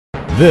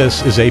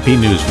This is AP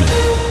News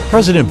Minute.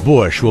 President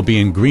Bush will be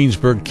in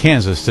Greensburg,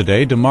 Kansas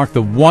today to mark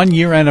the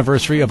one-year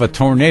anniversary of a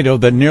tornado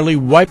that nearly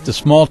wiped the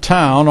small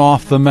town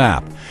off the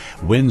map.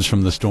 Winds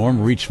from the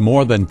storm reached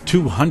more than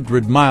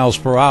 200 miles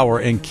per hour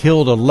and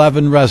killed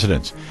 11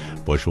 residents.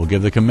 Bush will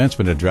give the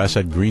commencement address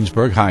at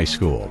Greensburg High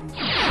School.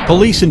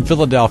 Police in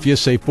Philadelphia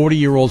say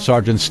 40-year-old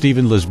Sergeant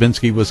Stephen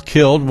Lisbinski was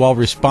killed while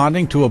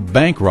responding to a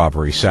bank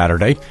robbery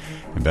Saturday.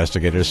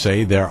 Investigators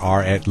say there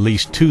are at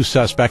least 2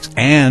 suspects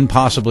and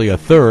possibly a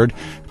third.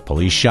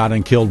 Police shot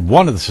and killed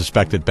one of the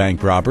suspected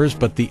bank robbers,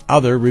 but the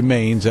other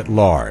remains at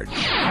large.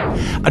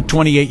 A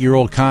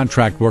 28-year-old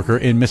contract worker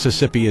in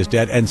Mississippi is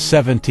dead and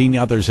 17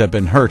 others have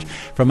been hurt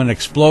from an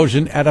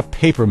explosion at a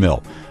paper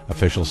mill.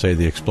 Officials say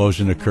the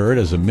explosion occurred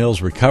as a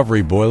mill's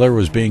recovery boiler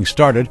was being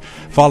started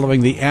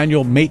following the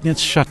annual maintenance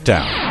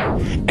shutdown.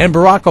 And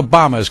Barack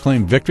Obama has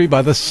claimed victory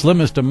by the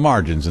slimmest of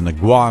margins in the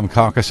Guam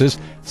caucuses.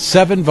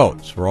 7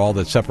 votes were all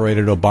that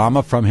separated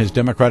Obama from his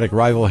Democratic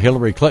rival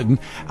Hillary Clinton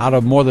out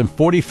of more than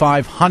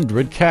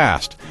 4,500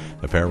 cast.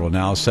 The pair will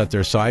now set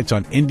their sights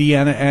on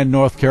Indiana and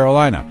North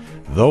Carolina.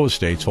 Those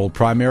states hold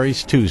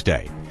primaries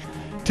Tuesday.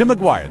 Tim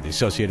McGuire, The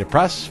Associated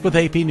Press, with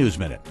AP News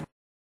Minute.